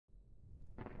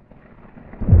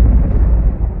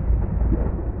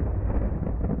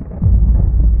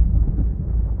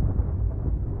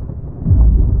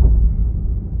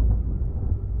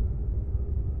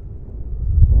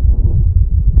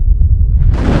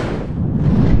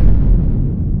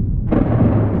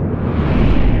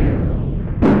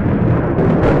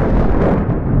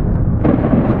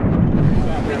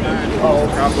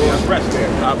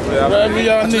Whatever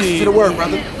y'all need. To the work,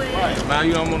 brother. Right, man,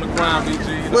 you know I'm on the grind,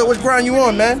 BG. What grind you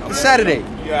on, man? It's Saturday.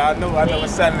 Yeah, I know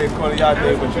it's Saturday according to y'all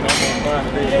day, but you know I'm on the grind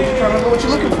today. I'm trying to know what you're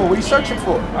looking for. What are you searching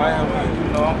for? I am,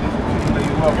 you know, I'm just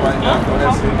looking you up right now, so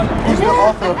that's it. He's the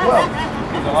author of wealth.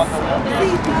 He's the author of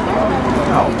wealth.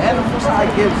 No, man, the Most High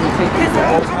gives and takes. The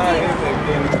Most High is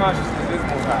and the consciousness is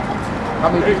Most High.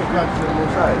 How many people conscious of the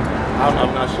Most High?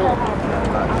 I'm not sure.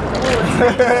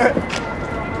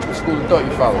 What school of thought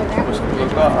you follow? What school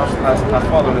of thought? I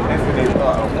follow the infinite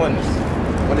oneness.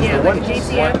 What is the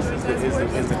oneness?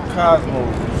 Oneness is the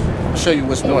cosmos. I'll show you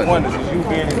what's one. Oneness is you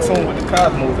being in tune with the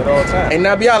cosmos at all times. And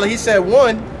Nabiala, he said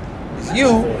one is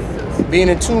you being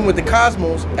in tune with the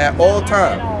cosmos at all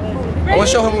times. I want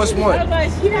to show him what's one.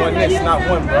 Oneness, not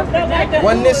one, bro.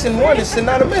 Oneness and one is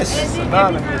synonymous. It's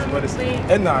synonymous, but it's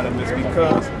anonymous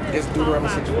because it's Deuteronomy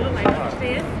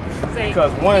 6:4.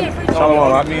 Because one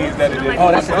means that it is.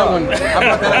 Oh, that's a good one.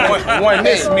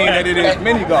 Oneness means that it is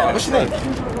many gods. What's your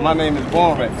name? My name is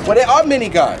Bornray. Well, there are many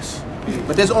gods,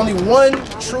 but there's only one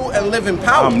true and living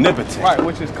power. Omnipotent. Right,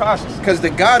 which is conscious. Because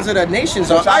the gods of the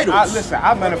nations are idols. Listen,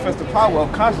 I manifest the power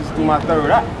of conscience through my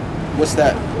third eye. What's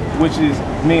that? Which is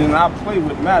meaning I play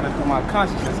with matter through my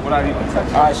consciousness without even touching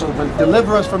it. All right, so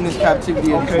deliver us from this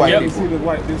captivity of these white people. See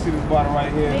this bottle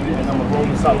right here, and I'm gonna roll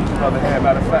this out with your other hand.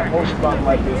 Matter of fact, hold this bottle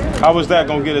like this. How was that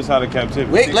gonna get us out of captivity?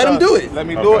 Wait, let him do it. Let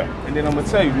me do it, and then I'm gonna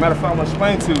tell you. Matter of fact, I'm gonna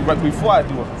explain to you right before I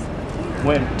do it.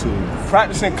 When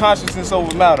practicing consciousness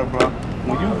over matter, bro.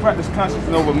 When you practice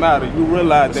consciousness over matter, you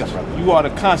realize that you are the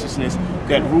consciousness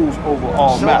that rules over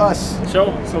all matter. Us.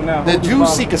 Show. So now the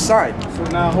Jews seek a sign. So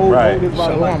now hold this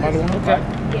bottle like this. Okay.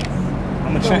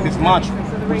 I'm gonna chant this mantra,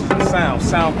 which is the sound.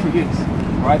 Sound creates,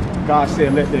 right? God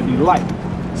said, "Let there be light."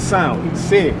 Sound. He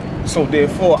said. So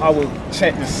therefore, I will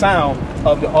chant the sound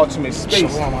of the ultimate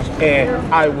space, and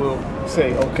I will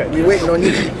say, "Okay." We waiting on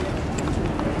you.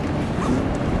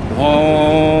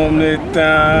 Om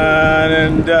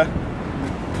Nitananda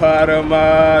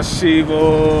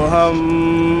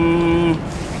Paramashivoham.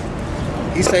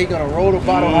 He said he's gonna roll the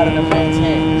bottle out of the man's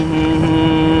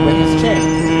hand with his chant.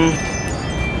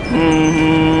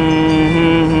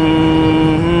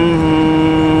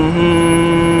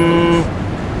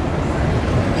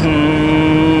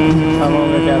 How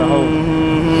long I gotta hold?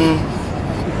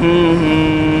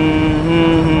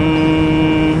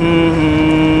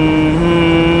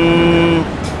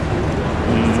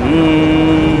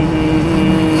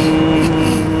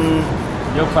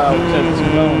 Your power takes too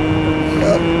long.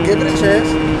 Give it a chance.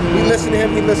 We listen to him,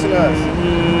 he listen to us.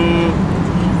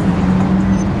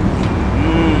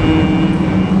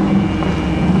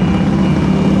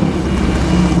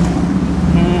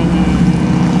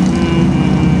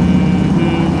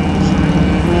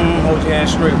 Hold your hand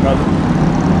straight, brother.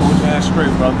 Hold your hand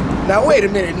straight, brother. Now wait a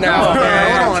minute now. Hold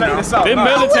on, check this out. This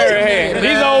military hand.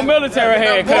 These old military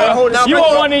hand. You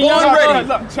want one of these young ready.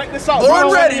 Look, check this out.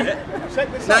 Born ready. Check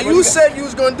this Now out. you said you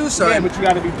was gonna do something. Yeah, but you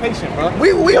gotta be patient, bro.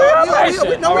 We are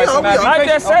patient. No, we are. I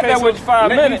just said that with 5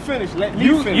 minutes. Let me finish. Let me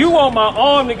finish. You want my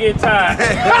arm to get tired.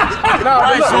 Okay,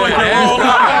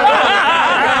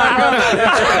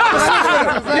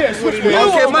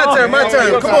 my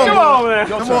turn. Come on, man.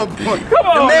 Come on.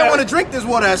 The man want to drink this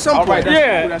water at some point.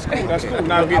 Yeah. That's cool.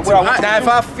 Now, Now, if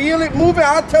I feel it moving,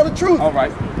 I'll tell the truth. all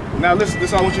right. Now listen, this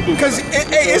is all I want you to do. Because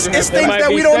it's things might that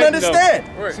be we don't safe, understand.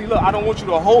 See, look, I don't want you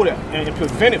to hold it and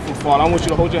prevent it from falling. I want you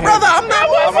to hold your hand. Brother, I'm not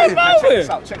All right, moving.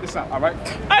 now check this out. All right.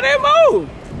 I didn't move.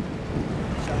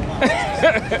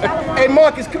 Hey,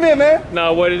 Marcus, come here, man.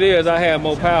 No, what it is, I have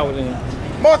more power than you.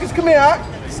 Marcus, come here, all right?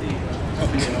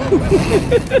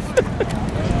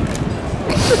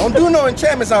 Don't do no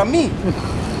enchantments on me.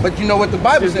 But you know what the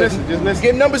Bible says. Just listen.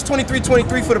 Get Numbers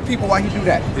 23:23 for the people while he do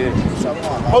that. Yeah.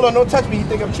 Hold on, don't touch me. You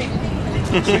think I'm cheating.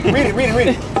 Read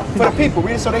it. For the people,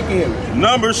 read it so they can hear me.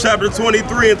 Numbers chapter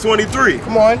 23 and 23.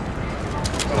 Come on.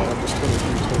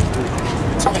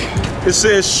 It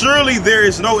says, surely there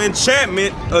is no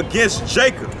enchantment against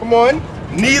Jacob. Come on.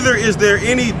 Neither is there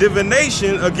any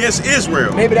divination against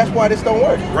Israel. Maybe that's why this don't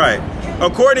work. Right.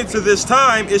 According to this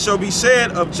time, it shall be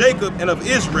said of Jacob and of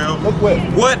Israel, Look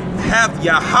what hath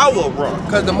Yahweh wrought?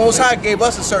 Because the Most High gave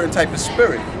us a certain type of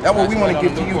spirit. That's what we want to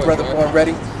give to you, brother Born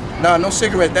Ready. Nah, no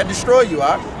cigarette. That destroy you,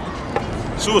 huh?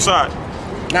 Suicide.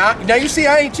 Now you see,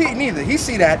 I ain't cheating either. He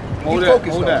see that. Hold he that.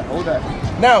 focused Hold on that. it. Hold that.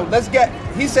 Now let's get.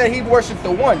 He said he worshipped the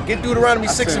one. Get Deuteronomy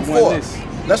 6 and 4.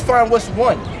 Let's find what's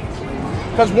one.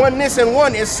 Because oneness and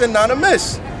one is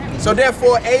synonymous. So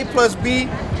therefore, A plus B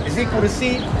is equal to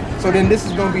C. So then this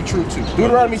is going to be true too.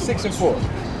 Deuteronomy 6 and 4.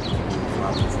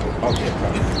 Okay.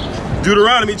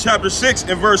 Deuteronomy chapter 6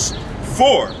 and verse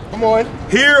 4. Come on.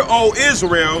 Hear, O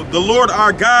Israel, the Lord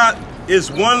our God,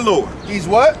 is one Lord. He's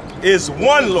what? Is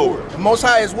one Lord. The Most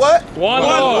High is what? One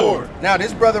Lord. Now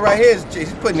this brother right here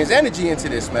he's putting his energy into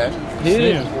this, man.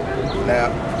 Yeah.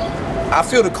 Now, I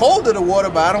feel the cold of the water,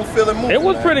 but I don't feel it moving. It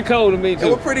was pretty cold to me too. It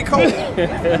was pretty cold. All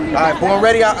right, born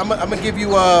ready. I'm gonna give you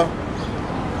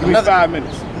Give me 5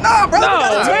 minutes. Nah, brother.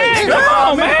 No, man, come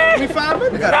on, man. Give me 5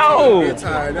 minutes. No.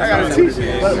 I gotta teach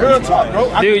you. Real talk,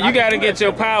 bro. Dude, you gotta get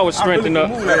your power strengthened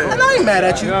up. And I ain't mad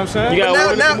at you. You know what I'm saying? You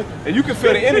gotta now, And you can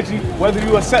feel the energy whether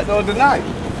you accept or deny it.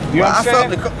 You know what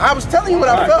I'm saying? I was telling you what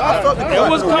I felt. I felt the It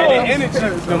was cold. And the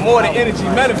energy, the more the energy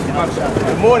manifests,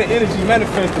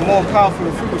 the more powerful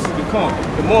the frequency become.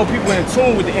 The more people in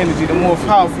tune with the energy, the more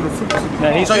powerful the frequency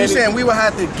becomes. So you're saying we would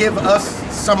have to give us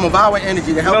some of our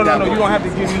energy to help? No, you don't have to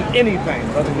give me anything,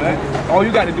 brother, man. All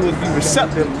you got to do is be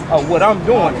receptive of what I'm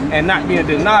doing and not be in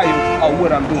denial of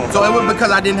what I'm doing. So it was because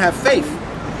I didn't have faith.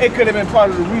 It could have been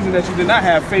part of the reason that you did not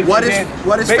have faith. What is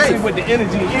basically faith? what the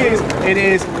energy is, it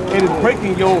is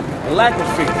breaking your lack of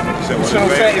faith. So You know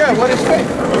what I'm saying? Yeah, what is faith?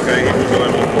 Okay, Hebrews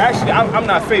 11. Actually, I'm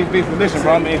not faith-based religion,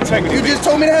 bro. I'm integrity. You just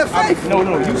told me to have faith. No,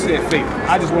 you said faith.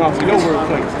 I just went off of your word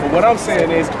points. But what I'm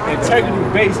saying is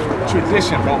integrity-based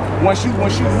tradition, bro. Once you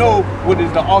know what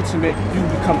is the ultimate, you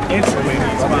become integrated.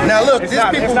 Now look, It's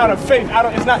not a faith.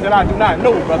 It's not that I do not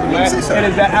know, brother, man. It is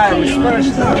that I am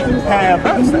spiritually have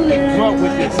drunk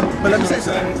with this. But let me say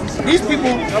something. These people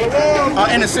are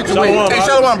in a situation. Hey,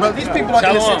 Shalom, brother. These people are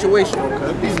in a situation.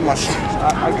 These are my shit.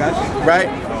 I got you.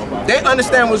 Right? They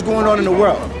understand what's going on in the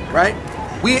world, right?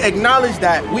 We acknowledge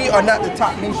that we are not the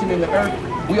top nation in the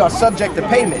earth. We are subject to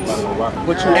payments.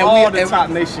 But you're all the top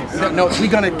nations. No, we're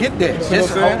gonna get there. Just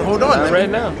hold on. Right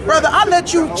now. Brother, I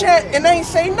let you chant and they ain't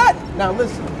say nothing. Now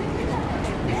listen.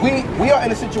 We are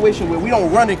in a situation where we don't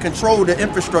run and control the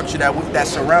infrastructure that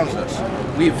surrounds us.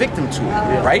 We're a victim to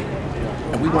it, right?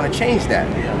 And we want to change that.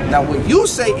 Now what you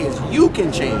say is you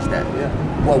can change that.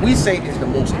 What we say is the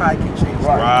Most High can change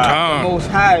that. The Most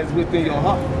High is within your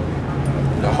heart.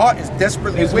 The heart is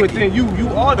desperately It's wicked. within you. You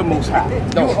are the Most High.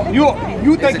 No.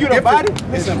 You think you're the body?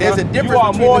 Listen, Listen, there's a bro, difference you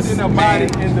are between more the than the body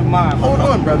man. and the mind. Hold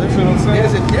on, brother. You know what I'm saying?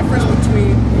 There's a difference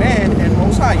between man and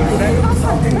Most High. You know that?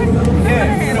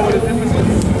 Yeah, you know what the difference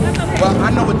is? Well,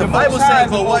 I know what the Bible Most High says,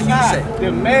 is the but what Most you High. say.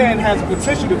 The man has the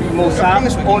potential to be Most High,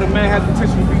 promise we or the man has the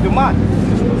potential to be the mind.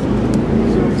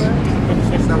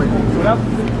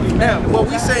 Now, what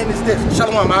we saying is this.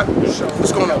 Shalom, Mark.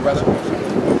 What's going on, brother?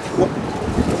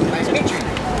 Nice to meet you.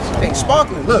 Hey,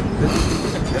 sparkling. Look,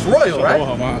 it's royal,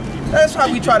 right? That's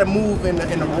how we try to move in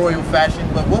a royal fashion.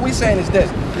 But what we saying is this.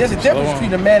 There's a difference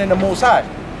between the man and the Most High.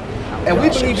 And we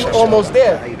believe you're almost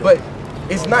there. But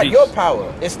it's not your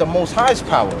power. It's the Most High's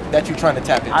power that you're trying to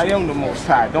tap into. I am the Most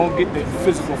High. Don't get the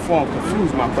physical form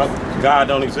confused, my brother. God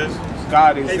don't exist.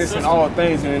 God exists in all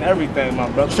things and in everything, my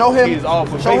brother. Show him, He is all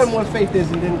show him what faith is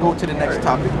and then go to the next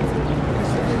topic.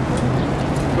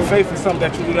 Faith is something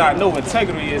that you do not know.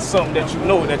 Integrity is something that you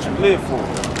know that you live for.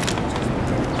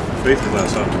 Faith is not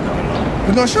something you don't know.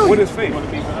 We're going to show you. What is faith? We're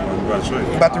about to show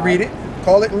you. About to read it.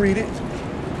 Call it and read it.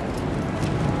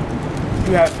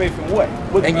 You have faith in what?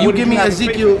 And you give me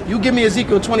Ezekiel,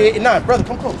 28:9. Brother,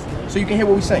 come close so you can hear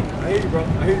what we're saying. I hear you, bro.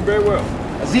 I hear you very well.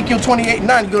 Ezekiel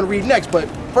 28:9, you're going to read next, but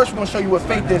first we're going to show you what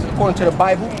faith is according to the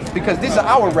Bible, because these are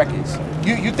our records.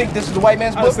 You think this is the white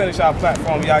man's I book? understand it's y'all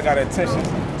platform, y'all got attention.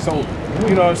 So,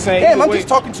 you know what I'm saying? Damn, I'm just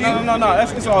talking to you. No,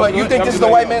 it's all But good. you think this is the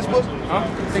white man's book? Huh?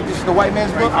 You think this is the white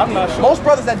man's book? I'm not sure. Most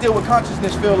brothers that deal with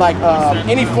consciousness feel like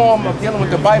any form of dealing with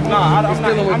the Bible is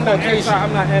dealing with Caucasian.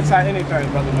 I'm not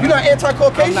anti-anything, brother, man. You're not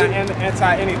anti-Caucasian? I'm not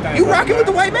anti-anything. You rocking with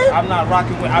the white man? I'm not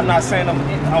rocking with, I'm not saying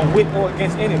I'm with or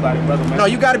against anybody, brother, man. No,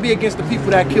 you got to be against the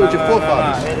people that killed your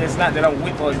forefathers. No. It's not that I'm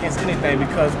with or against anything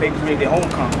because they create their own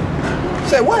company.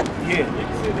 Say what? Yeah.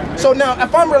 So now,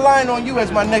 if I'm relying on you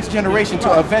as my next generation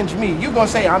to avenge me, you gonna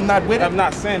say I'm not with it? I'm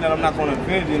not saying that I'm not going to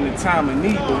avenge in the time of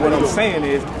need, but what I'm saying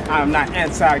is I'm not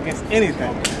against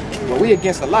anything. Well, we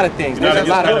against a lot of things. You're not There's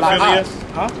a lot of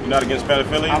pedophilia? Huh? You're not against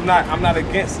pedophilia? I'm not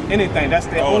against anything. That's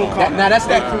their own company. Now that's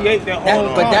that. They create their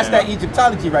own. But that's that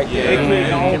Egyptology right They there. create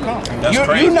their own company. That's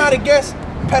crazy. You're not against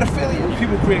pedophilia?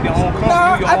 People create their own company.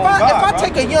 Nah, your if own I God,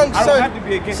 take a young I son, don't have to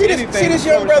be against see anything. this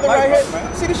young brother right here.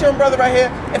 Man. See this young brother right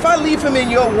here. If I leave him in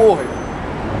your ward,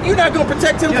 you're not gonna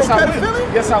protect him Yes, from I will.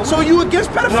 pedophilia? Yes, I will. So you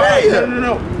against pedophilia?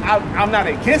 No. I'm not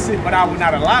against it, but I would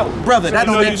not allow it. Brother, that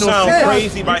don't make no sound sense.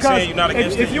 crazy by Because saying you're not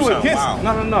against if it. you You sound against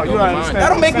wild. no, you don't understand. That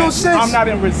don't what make I'm no saying. sense. I'm not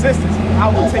in resistance. I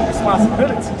will take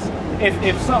responsibilities.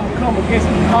 If something come against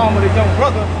the harm of the young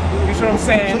brother, you see what I'm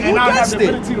saying? So you and I have against the it?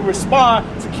 ability to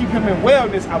respond to keep him in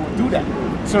wellness, I would do that.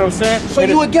 You see what I'm saying? So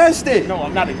you against it? No,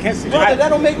 I'm not against it. Brother, that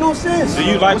don't make no sense. Do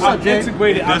you like I'm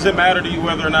integrated. Does it matter to you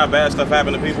whether or not bad stuff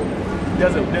happen to people?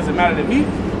 does it matter to me?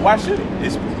 Why should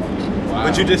it?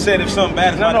 But you just said if something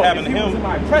bad is not happening to him. In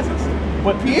my presence.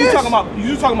 But you talking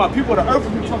about people of the earth,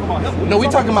 or you talking about him? No,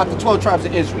 we're talking about the 12 tribes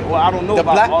of Israel. Well, I don't know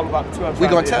all about the 12 tribes. We're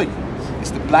gonna tell you.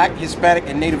 It's the black, Hispanic,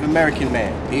 and Native American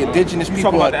man. The indigenous people.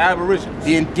 Talking about the Aborigines.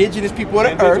 The indigenous people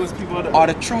of the earth are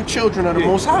the true children of the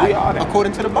Most High,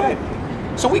 according to the Bible.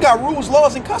 So we got rules,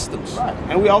 laws, and customs. Right.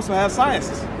 And we also have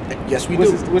sciences. Yes, we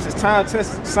do. Which is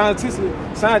scientifically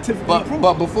proven.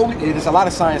 But before there's a lot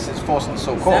of sciences falsely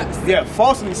so-called. Yeah,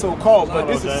 falsely so-called, but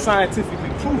this is scientifically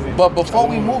proven. But before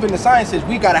we move into sciences,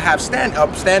 we got to have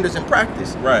standards in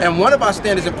practice. Right. And one of our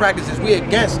standards in practice is we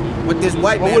against what this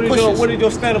white man pushes. What are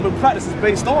your standards in practice is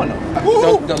based on,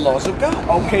 though? The laws of God.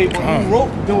 Okay, but who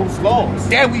wrote those laws?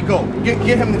 There we go.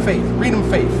 Get him the faith. Read him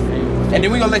faith. And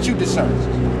then we're going to let you discern.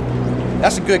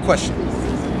 That's a good question.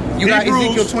 You got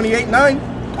Ezekiel 28:9?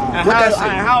 And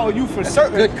how are you for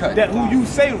certain that who you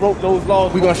say wrote those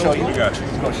laws? We're going to show you. We got you.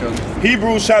 We're going to show you.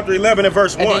 Hebrews chapter 11 and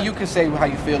verse 1. And then you can say how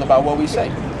you feel about what we say.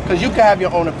 Because you can have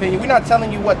your own opinion. We're not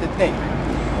telling you what to think.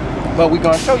 But we're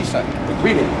going to show you something.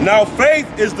 Read it. Now faith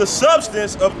is the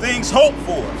substance of things hoped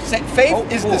for.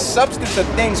 Faith is the substance of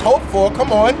things hoped for.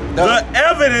 Come on. The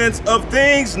evidence of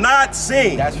things not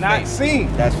seen. That's not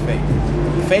seen. That's faith.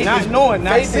 Faith not is knowing,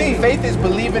 not seeing. Faith is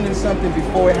believing in something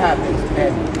before it happens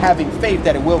and having faith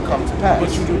that it will come to pass.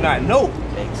 But you do not know.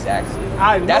 Exactly.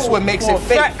 That's what makes it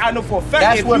faith. I know for a fact.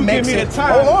 That's what makes it.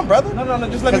 Hold on, brother. No,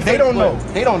 just let me. Because they don't know.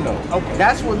 They don't know. Okay.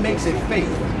 That's what makes it faith.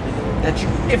 That you,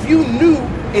 if you knew,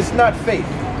 it's not faith.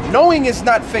 Knowing is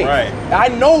not faith. Right. I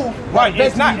know. Right.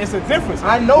 It's not. It's a difference.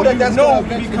 I know that that's going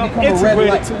to become a red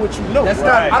light. To what you know. That's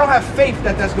not. I don't have faith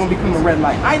that that's going to become a red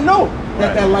light. I know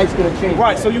that light's going to change.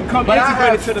 Right. So you come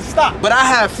integrated to the stop. But I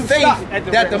have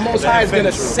faith that the Most High is going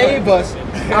to save us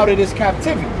out of this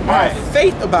captivity. I have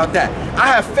faith about that. I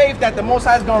have faith that the Most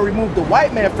High is going to remove the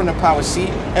white man from the power seat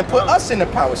and put us in the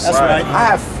power seat. That's right. I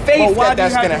have faith that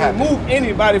that's going to happen. Why do you have to remove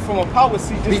anybody from a power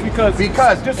seat just because?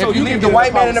 Because just if you leave the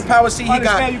white man in the power seat, he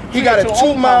got a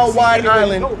 2-mile wide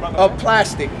island of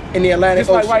plastic in the Atlantic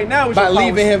Ocean. Right now, by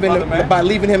leaving him in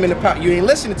the power. You ain't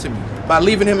listening to me. By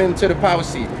leaving him into the power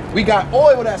seat, we got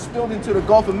oil that spilled into the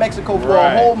Gulf of Mexico for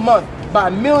a whole month by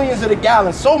millions of the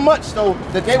gallons. So much so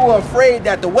that they were afraid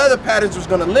that the weather patterns was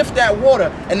going to lift that water,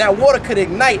 and that water could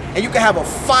ignite, and you could have a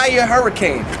fire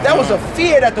hurricane. That was a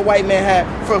fear that the white man had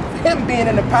from him being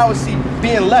in the power seat,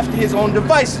 being left to his own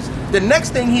devices. The next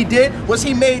thing he did was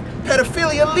he made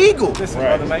pedophilia legal. Listen,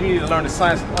 brother, man, you need to learn the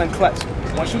science of unclutch.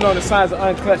 Once you learn the science of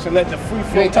unclutch and let the free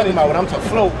flow. You ain't talking about what I'm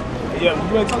talking about. Yeah,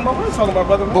 you ain't talking about what I'm talking about,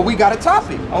 brother. But we got a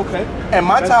topic. Okay. And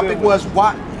my topic was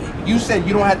why you said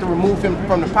you don't have to remove him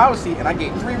from the power seat, and I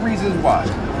gave 3 reasons why.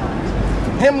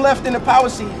 Him left in the power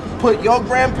seat put your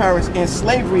grandparents in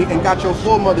slavery and got your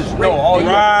foremothers raped. No, all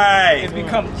right. It's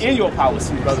become in your power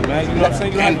seat, brother, man. You know what I'm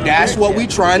saying? And that's what we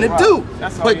trying to do.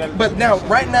 But now,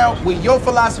 right now, with your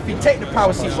philosophy, take the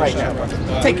power seat right now.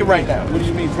 Take it right now. What do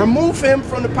you mean? Remove him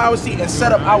from the power seat and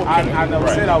set up our kingdom. I never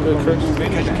said I was going to remove him.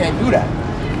 Because you can't do that.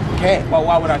 Well,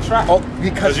 why would I try? Oh,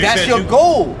 because that's your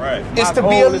goal. Right. Is to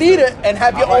be a leader and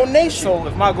have your own nation. So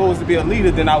if my goal is to be a leader,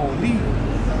 then I will lead.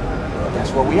 That's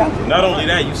what we have. Not only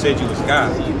that, you said you was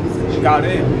God. God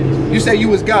is. You say you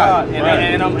was God.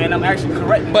 And I'm actually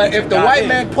correct. But if the white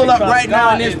man pull up right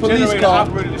now in this police car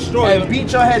and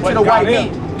beat your head to the white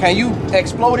meat, can you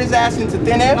explode his ass into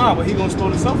thin air? No, but he gonna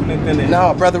explode himself in thin air.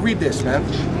 No, brother, read this, man.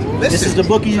 Listen. This is the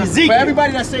book of Ezekiel. For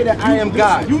everybody that say that I am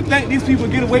God. You think these people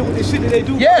get away with the shit that they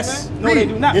do? Yes. Man? No, they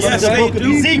do not. This is the book of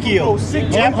Ezekiel,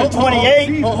 chapter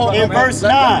 28 and verse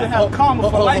 9.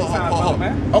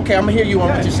 Okay, I'm gonna hear you on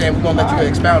what you're saying. We're gonna let you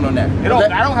expound on that.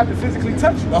 I don't have to physically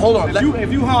touch you. Hold on.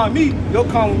 If you harm me, your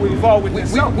karma will evolve with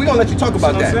yourself. We're gonna let you talk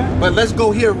about that. But let's go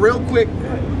here real quick.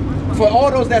 For all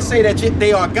those that say that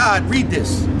they are God, read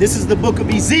this. This is the book of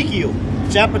Ezekiel,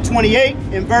 chapter 28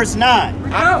 and verse 9.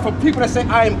 For people that say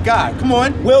I am God, come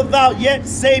on. Wilt thou yet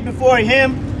say before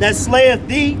him that slayeth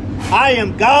thee, I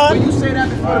am God? Will you say that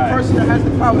before the person that has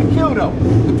the power to kill, though?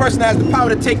 The person that has the power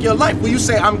to take your life. Will you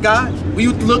say I'm God? Will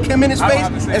you look him in his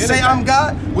face and say I'm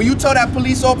God? Will you tell that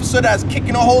police officer that's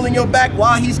kicking a hole in your back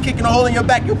while he's kicking a hole in your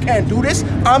back, you can't do this?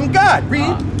 I'm God.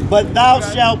 Read. But thou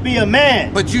shalt be a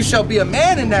man. But you shall be a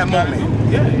man in that moment.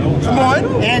 Come on.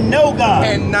 And no God.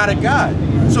 And not a God.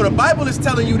 So the Bible is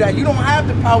telling you that you don't have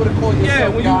the power to call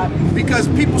yourself God because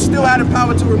people still have the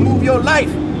power to remove your life.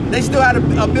 They still had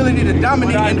the ability to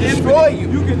dominate and destroy you.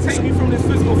 You can take me from this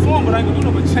physical form, but I can do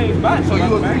no but change body. So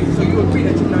you agree? So you agree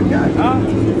that you're not God?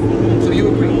 So you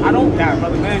agree? I don't die,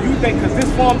 brother man. You think because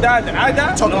this form died that I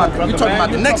died? You're talking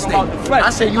about the next thing. I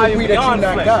say you agree that you're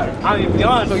not God. I am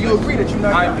beyond. So you agree that you're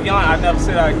not God? I am beyond. I never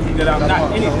said that I'm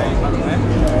not anything, brother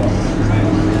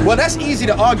man. Well, that's easy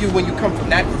to argue when you come from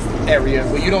that area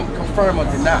where you don't confirm or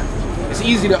deny. It's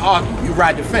easy to argue. You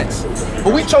ride the fence.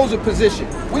 But we chose a position.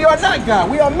 We are not God.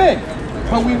 We are men.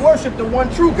 But we worship the one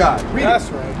true God. Read That's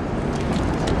it.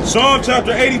 right. Psalm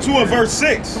chapter 82 and verse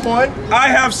 6. Come on. I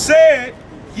have said,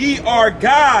 ye are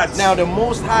gods. Now the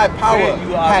Most High Power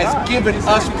has given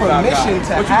us permission to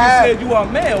but have. you just said you are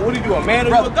a man. What are you, a man or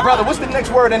you a God? Brother, what's the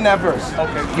next word in that verse?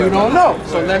 Okay. You don't know.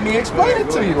 So let me explain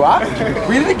it to you.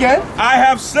 Read it again. I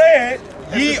have said,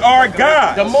 ye are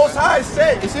gods. The Most High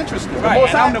said, it's interesting. The Right, Most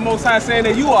and High, I'm the Most High saying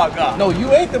that you are God. no,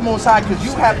 you ain't the Most High because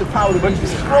you have the power to be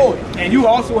destroyed. And you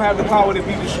also have the power to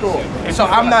be destroyed. And So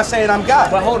I'm not saying I'm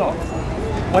God. But hold on.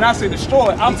 When I say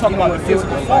destroyed, I'm talking about the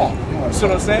physical form. You see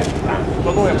what I'm saying?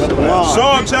 But go ahead, brother.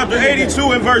 Psalm chapter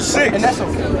 82 and verse 6. And that's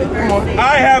okay. Come on.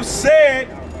 I have said,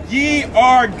 ye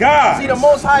are gods. See, the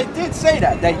Most High did say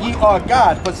that ye are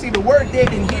God. But see, the word there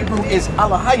in Hebrew is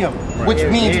Elohim, which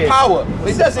means power.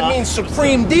 It doesn't mean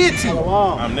supreme deity.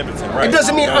 Omnipotent, right? It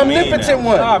doesn't mean omnipotent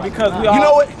one. Nah, because we all... You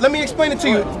know what? Let me explain it to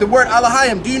you. The word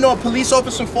Elohim, do you know a police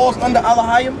officer falls under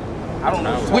Elohim? I don't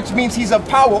know. Which means he's a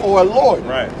power or a lord.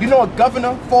 Right. You know a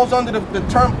governor falls under the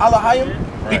term Elohim?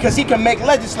 Because he can make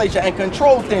legislature and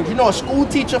control things. You know a school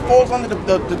teacher falls under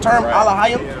the term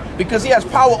Elohim? Because he has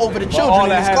power over the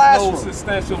children in his classroom. No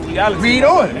substantial reality. Read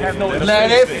on. No let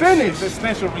it finish.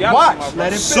 Substantial reality. Watch.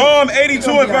 Let it finish. Psalm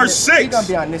 82 and verse 6. He's going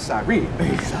to be on this side. Read.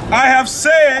 I have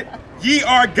said, ye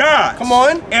are gods. Come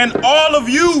on. And all of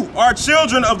you are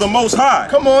children of the Most High.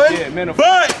 Come on. Yeah, men of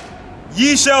But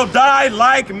ye shall die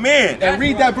like men. And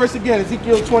read that verse again,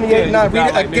 Ezekiel 28:9. Read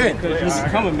it again. Because you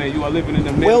coming, man. You are living in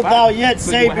the Wilt thou yet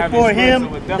say before him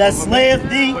that slayeth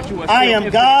thee, I am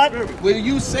God? Will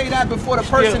you say that before the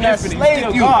person that slayed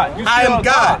slayed you? I am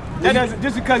God. That doesn't,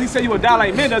 just because he said you would die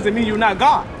like men doesn't mean you're not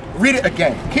God. Read it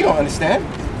again. He don't understand.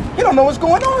 He don't know what's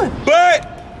going on. But,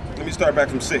 let me start back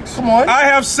from 6. Come on. I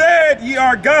have said, ye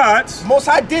are gods. Most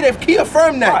High did it. He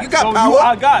affirmed that. Right. You got So power. you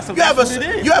are God. So you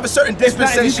have a certain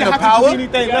dispensation of power.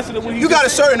 You got a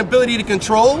certain ability to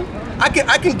control. I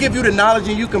can give you the knowledge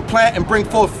and you can plant and bring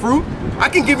forth fruit. I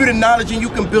can give you the knowledge and you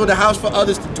can build a house for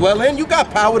others to dwell in. You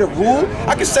got power to rule.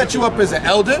 I can set you up as an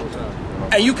elder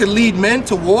and you can lead men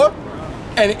to war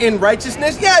and in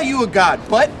righteousness. Yeah, you a God,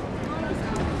 but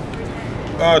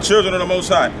Children of the Most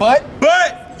High.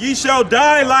 But ye shall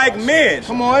die like men.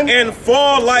 Come on. And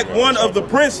fall like one of the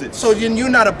princes. so then you're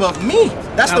not above me.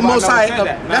 That's the Most High.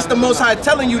 That's the Most High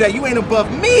telling you that you ain't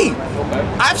above me.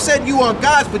 I've said you are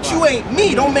gods, but you ain't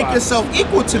me. Don't make yourself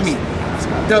equal to me.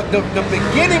 The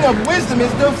beginning of wisdom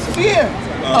is the fear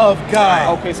of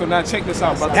God. Okay, so now check this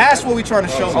out, brother. That's what we're trying to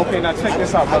show. Okay, now check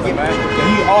this out, brother, man.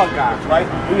 We are gods, right?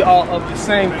 We are of the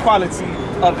same quality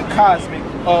of the cosmic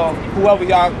of whoever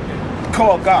y'all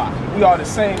call God. We are the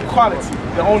same quality.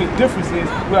 The only difference is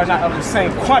we are not of the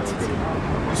same quantity.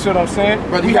 You see what I'm saying?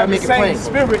 Brother, we you have gotta the make it same plain.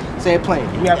 spirit. Say it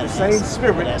plain. We have the same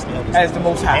spirit as the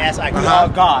Most High. We are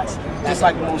gods, just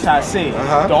like the Most High said.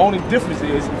 The only difference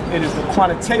is it is the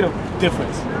quantitative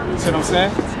difference. You see what I'm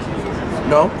saying?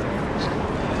 No.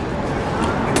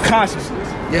 Consciousness.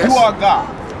 Yes. You are God.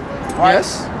 Right?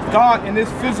 Yes. God in this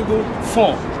physical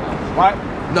form. Right?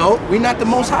 No, we're not the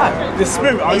Most High. The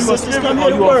spirit. Are you a spirit or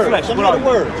you are flesh? What are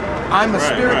you? I'm a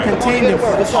spirit contained in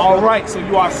flesh. All right, so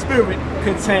you are spirit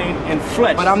contained in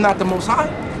flesh. But I'm not the Most High.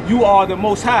 You are the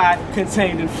Most High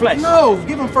contained in flesh. No,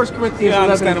 give him 1 Corinthians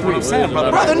 11. What I'm saying,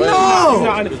 brother. Brother,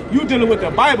 no. You dealing with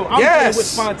the Bible. I'm dealing with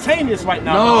spontaneous right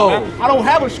now. No. Man. I don't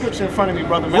have a scripture in front of me,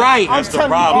 brother. Man. Right. I'm telling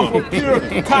you off of pure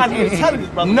cosmic intelligence,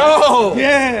 brother. No.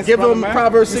 Yes. Give brother, him man.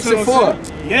 Proverbs 6 and 4.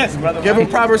 Yes, brother. Give him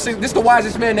Proverbs 6. This is the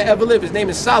wisest man that ever lived. His name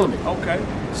is Solomon. Okay.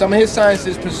 Some of his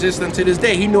sciences persist unto this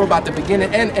day. He knew about the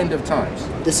beginning and end of times.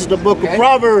 This is the book of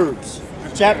Proverbs,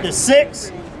 chapter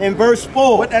 6 and verse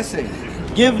 4. What that say?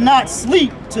 Give not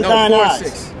sleep to thine 4 eyes.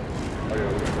 and 6.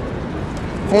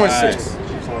 4 and 6.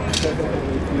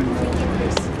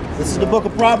 This is the book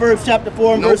of Proverbs, chapter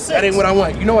 4 and verse 6. That ain't what I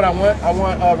want. You know what I want? I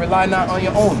want rely not on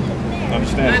your own.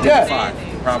 Understand? Yeah. 5.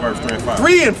 Proverbs 3 and 5.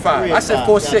 3 and 5. I said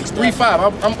 4, 6, 3,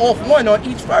 5. I'm off one on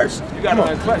each verse. You got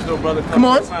to clutch though, brother. Come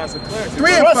on.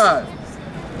 3 and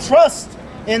 5. Trust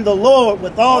in the Lord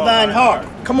with all thine heart.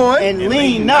 Come on. And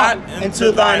lean not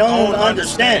into thine own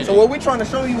understanding. So what we're trying to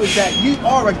show you is that you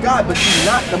are a God, but you're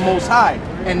not the Most High.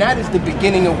 And that is the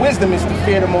beginning of wisdom, is to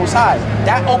fear the Most High.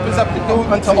 That opens up the door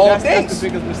unto all things. That's the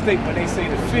biggest mistake when they say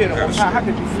to fear the Most High. How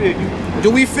could you fear you? Do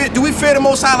we fear the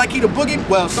Most High like he the boogie?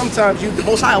 Well, sometimes the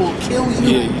Most High will kill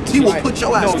you. He will put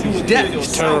your ass to death.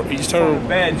 He's terrible.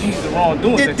 Bad deeds and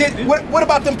wrongdoings. What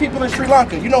about them people in Sri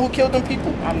Lanka? You know who killed them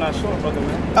people? I'm not sure, brother,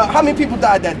 man. How many people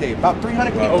died that day? About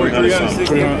 300 people?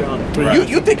 300.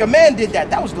 You think a man did that?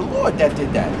 That was the Lord that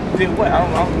did that. Did what? I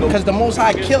don't know. Because the Most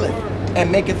High killeth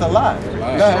and maketh alive.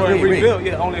 Rebuild,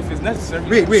 yeah, only if it's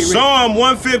necessary. Read. Psalm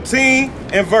 115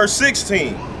 and verse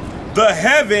 16.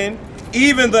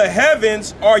 Even the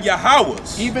heavens are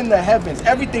Yahweh's. Even the heavens,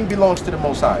 everything belongs to the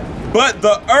Most High. But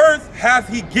the earth hath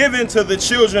he given to the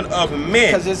children of men.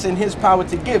 Because it's in his power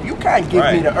to give. You can't give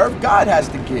me the earth. God has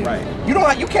to give. Right.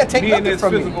 You can't take nothing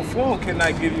from me. Physical form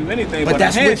cannot give you anything. But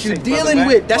that's what you're dealing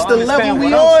with. That's the level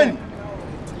we on.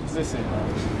 Listen,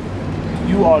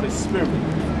 you are the spirit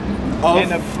in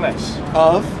the flesh.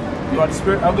 You are the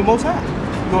spirit of the Most High.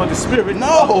 You are the spirit.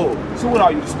 No. So what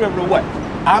are you? The spirit of what?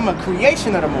 I'm a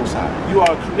creation of the Most High. You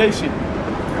are a creation.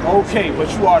 Okay, but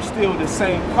you are still the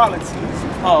same qualities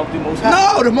of the Most High.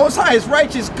 No, the Most High is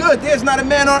righteous, good. There's not a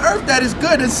man on earth that is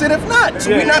good and sinneth not. So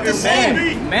we're not the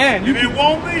same. Man, it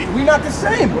won't be. We're not the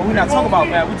same. But we're not talking about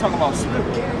man. We're talking about spirit.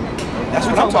 That's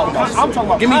what I'm talking about. I'm talking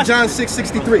about. Give me John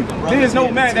 6:63. There is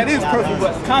no man that is perfect,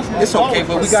 but consciousness. It's okay,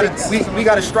 but we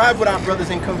gotta strive with our brothers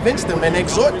and convince them and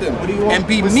exhort them and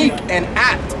be meek and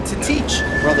apt to teach,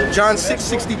 brother. John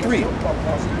 6:63.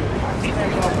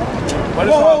 But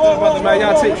it's all good, brother, man.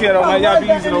 Y'all take care of man. Y'all be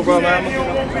easy, though, brother, man. You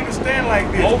don't want me to stand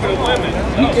like this. Over the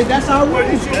women. That's our rule.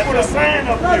 You should put a sign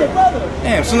up there.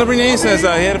 Damn, soon to bring the incense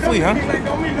out here to flee, huh?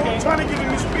 I'm trying to give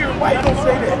him the spirit. Why you don't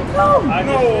say that?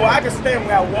 No, I can stand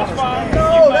where I want to stand.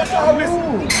 No, that's our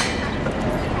rule.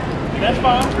 That's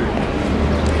fine.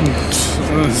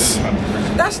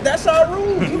 That's our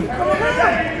rule.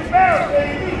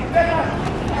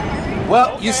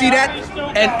 Well, you see that?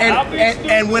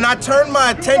 And when I turned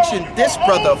my attention, this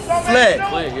brother fled.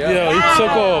 Yeah, he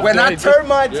took off. When I turned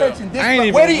my attention, this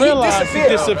brother, where did he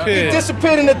disappear? He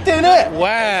disappeared in the thin air.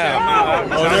 Wow.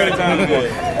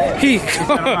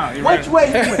 Which way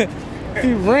he went?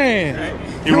 He ran.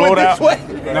 He rolled out.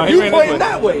 No, he went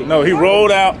that way. No, he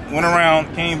rolled out, went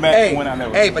around, came back, and went out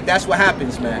that way. Hey, but that's what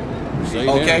happens, man.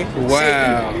 Okay?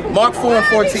 Wow. Mark 4 and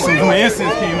 14. My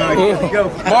incense came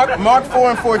out. Mark 4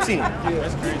 and 14.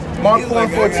 Mark 4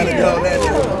 and 14.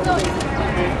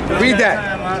 Read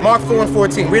that. Mark 4 and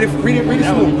 14. Read it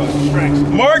smooth.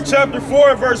 Mark chapter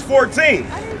 4 verse 14.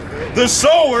 The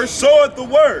sower soweth the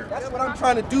word. That's what I'm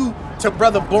trying to do to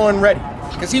brother born ready.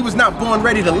 Because he was not born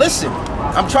ready to listen.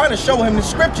 I'm trying to show him the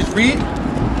scriptures. Read.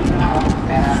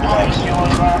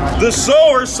 The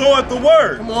sower soweth the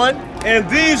word. Come on. And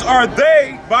these are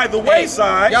they by the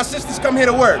wayside. Y'all sisters, come hear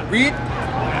the word. Read.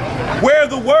 Where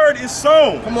the word is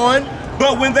sown. Come on.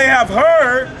 But when they have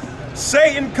heard,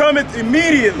 Satan cometh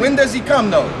immediately. When does he come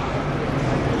though?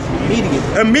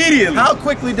 Immediately. Immediately. How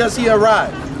quickly does he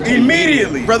arrive?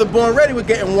 Immediately. Brother Born Ready was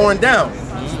getting worn down.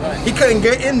 He couldn't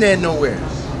get in there nowhere.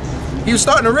 He was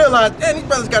starting to realize, man, these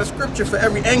brothers got a scripture for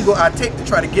every angle I take to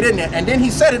try to get in there. And then he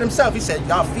said it himself. He said,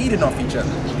 y'all feeding off each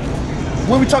other.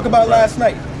 What we talked about last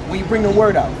night, when you bring the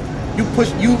word out, you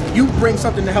bring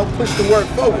something to help push the word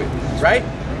forward, right?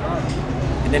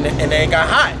 And then it got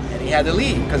hot, and he had to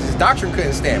leave because his doctrine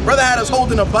couldn't stand. Brother had us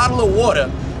holding a bottle of water,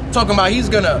 talking about he's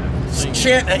gonna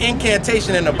chant an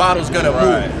incantation and the bottle's gonna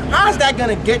move. How's that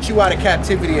gonna get you out of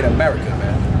captivity in America,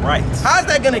 man? Right. How's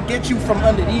that gonna get you from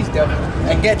under these devils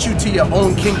and get you to your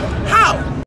own kingdom? How?